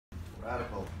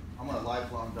Radical. I'm a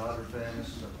lifelong Dodger fan.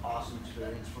 This is an awesome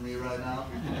experience for me right now.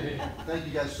 Thank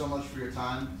you guys so much for your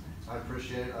time. I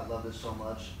appreciate it. I love this so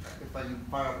much. If I can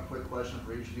fire up a quick question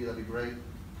for each of you, that'd be great.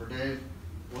 For Dave,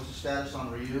 what's the status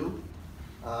on Ryu?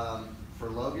 For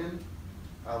Logan,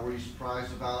 were you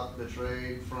surprised about the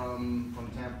trade from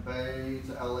Tampa Bay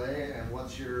to LA? And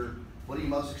what are you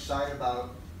most excited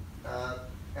about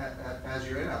as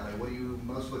you're in LA? What are you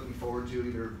most looking forward to,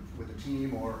 either with the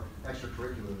team or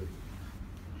extracurricularly?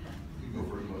 You go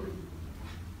first, Logan.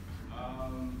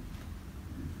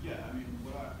 Yeah, I mean,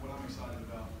 what I'm excited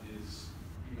about is,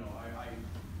 you know,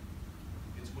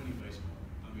 it's winning baseball.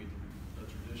 I mean, the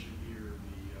tradition here,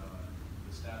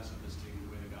 the status of this team,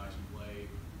 the way the guys play,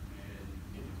 and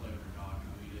getting to play under Doc. I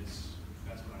mean,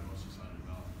 that's what I'm most excited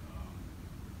about.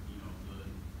 You know,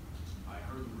 I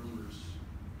heard the rumors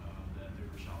that they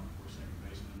were shopping for a second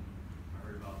baseman. I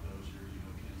heard about those here, you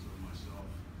know, Kenzo and myself.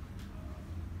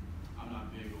 I'm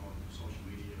not big on social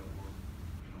media or,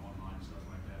 you know, online and stuff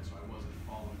like that, so I wasn't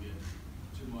following it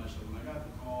too much. So when I got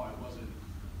the call, it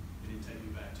didn't take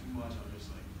me back too much. I was just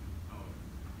like, oh,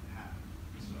 it happened.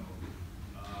 So,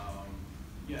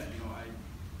 yeah, you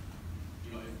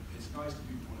know, it's nice to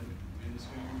be wanted in this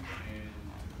game and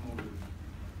to come over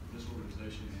to this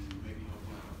organization and maybe help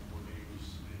win a couple more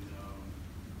games and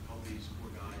help these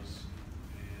poor guys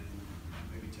and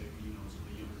maybe take, you know, some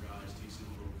of the younger guys, teach them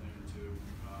a little thing or two,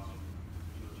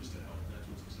 you know, just to help. That's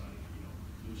what's exciting. You know,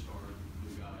 new start,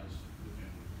 new guys, new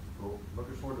family. Cool.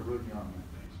 Looking forward to rooting you on, man.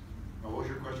 Thanks. What was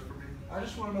your question for me? I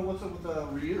just want to know what's up with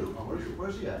Ryu.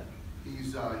 Where's he at?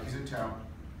 He's in town,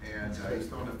 and he's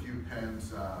throwing a few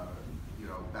pens, you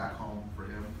know, back home for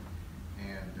him.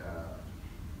 And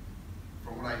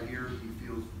from what I hear, he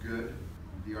feels good.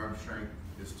 The arm strength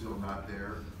is still not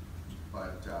there,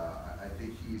 but I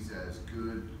think he's as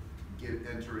good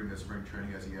entering the spring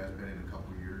training as he has been in a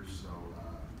couple of years. So,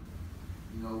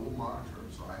 you know, we'll monitor him.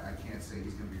 So I can't say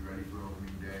he's going to be ready for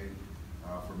opening day.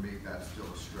 For me, that's still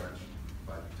a stretch,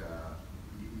 but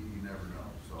you never know.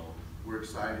 So we're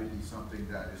excited. He's something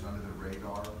that is under the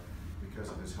radar because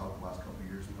of his health the last couple of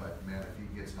years. But man, if he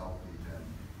gets healthy, then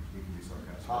he can be some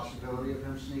kind of Possibility of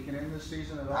him sneaking in this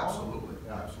season at all? Absolutely,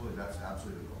 Yeah. absolutely. That's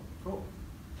absolutely the goal. Cool.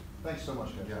 Thanks so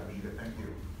much, guys. Yeah, thank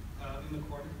you. In the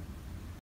corner,